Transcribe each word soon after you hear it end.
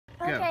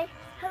go. Okay,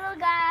 hello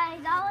guys.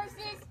 I was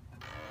just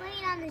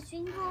playing on the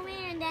swing for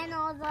me, and then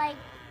I was like,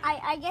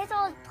 I guess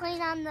I was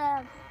playing on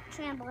the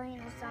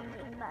trampoline or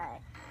something, but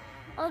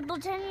I was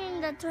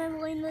pretending the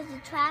trampoline was a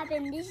trap,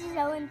 and this is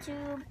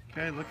OwenTube.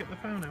 Okay, look at the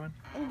phone, Owen.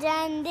 And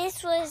then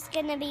this was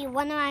gonna be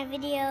one of my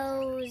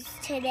videos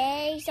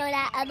today, so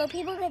that other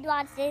people could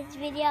watch this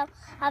video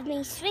of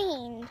me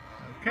swinging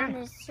on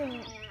the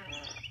swing.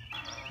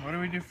 What do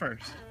we do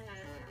first?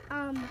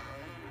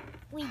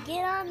 We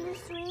get on the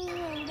swing,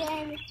 and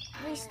then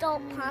we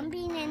start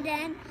pumping, and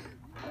then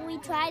we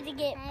try to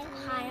get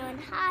higher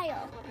and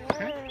higher.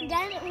 Okay.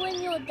 Then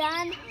when you're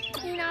done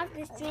getting off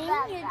the swing,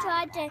 you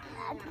try to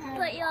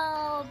put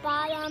your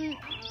bottom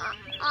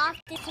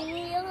off the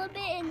swing a little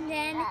bit, and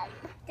then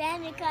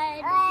it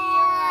could be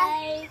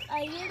like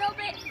a little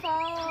bit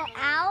fall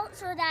out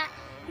so that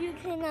you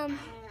can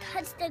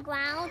touch the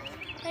ground.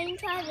 Then you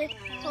try to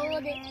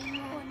hold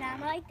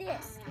down like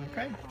this.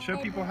 Okay, show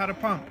people how to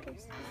pump.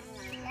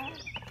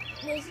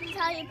 This is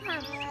how you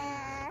pump.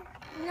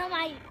 You know,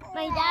 my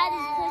dad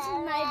is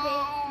pushing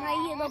my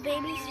little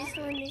baby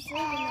sister in the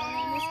swing, and her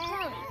name is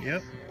Chloe.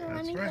 Yep, So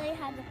let me show you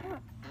how to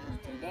pump.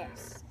 You do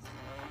this.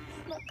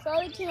 But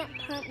Chloe can't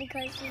pump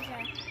because she's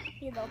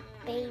a little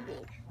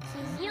baby.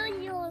 She's 0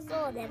 years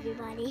old,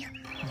 everybody.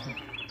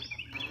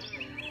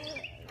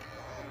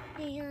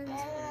 And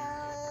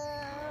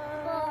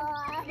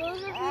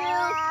those of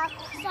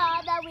you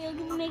saw that we were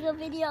going to make a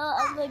video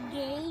of a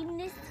game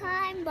this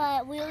time,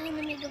 but we were going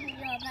to make a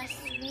video of us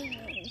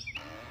swinging.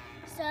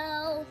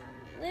 So,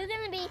 we're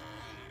going to be,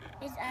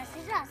 it's us.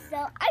 So,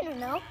 I don't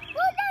know. What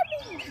would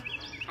that mean?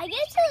 I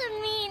guess it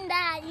would mean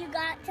that you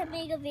got to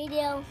make a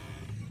video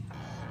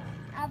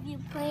of you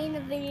playing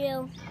the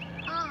video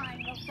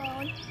on your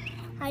phone.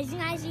 I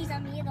see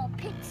some little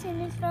pics in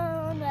his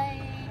phone, but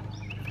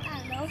I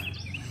don't know.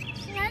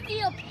 There's a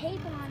little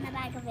paper on the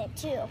back of it,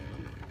 too.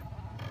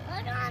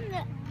 Look on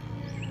the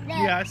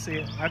yeah, I see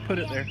it. I put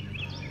it there.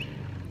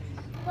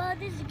 Well,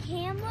 there's a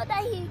camera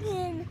that you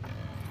can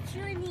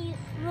shoot.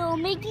 We're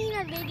making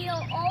a video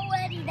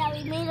already that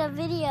we made a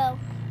video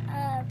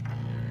of.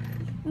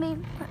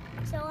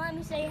 So let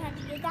me show you how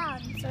to get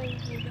down. So you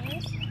do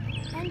this.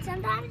 And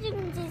sometimes you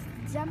can just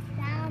jump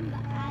down,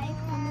 but I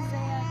want to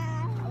show you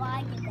how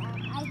I get down.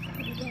 I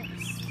do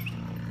this.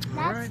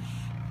 All right.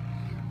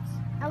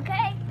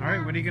 Okay. All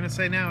right, what are you going to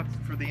say now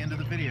for the end of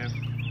the video?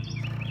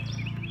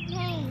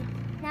 Hey,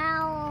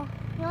 now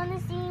you want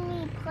to see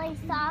me play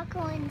soccer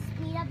and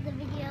speed up the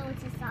video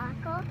to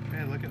soccer?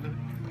 Okay, look at the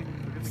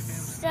camera.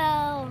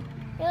 So,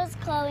 here's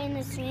Chloe in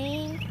the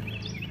swing.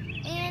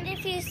 And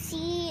if you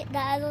see the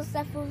other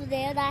stuff over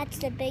there, that's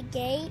the big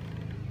gate.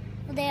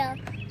 There.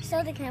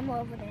 Show the camera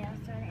over there.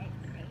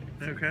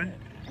 Okay.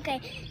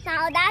 Okay,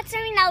 now that's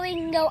something that we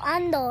can go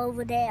under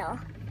over there.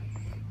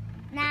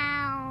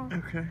 Now,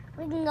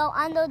 we can go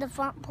under the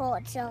front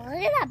porch. So,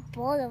 look at that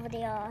board over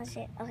there.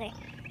 Okay,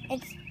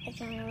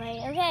 it's on the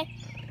right. Okay,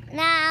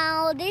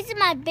 now this is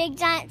my big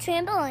giant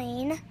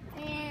trampoline.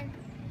 And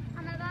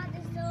I'm about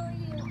to show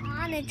you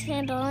on a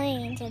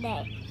trampoline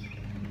today.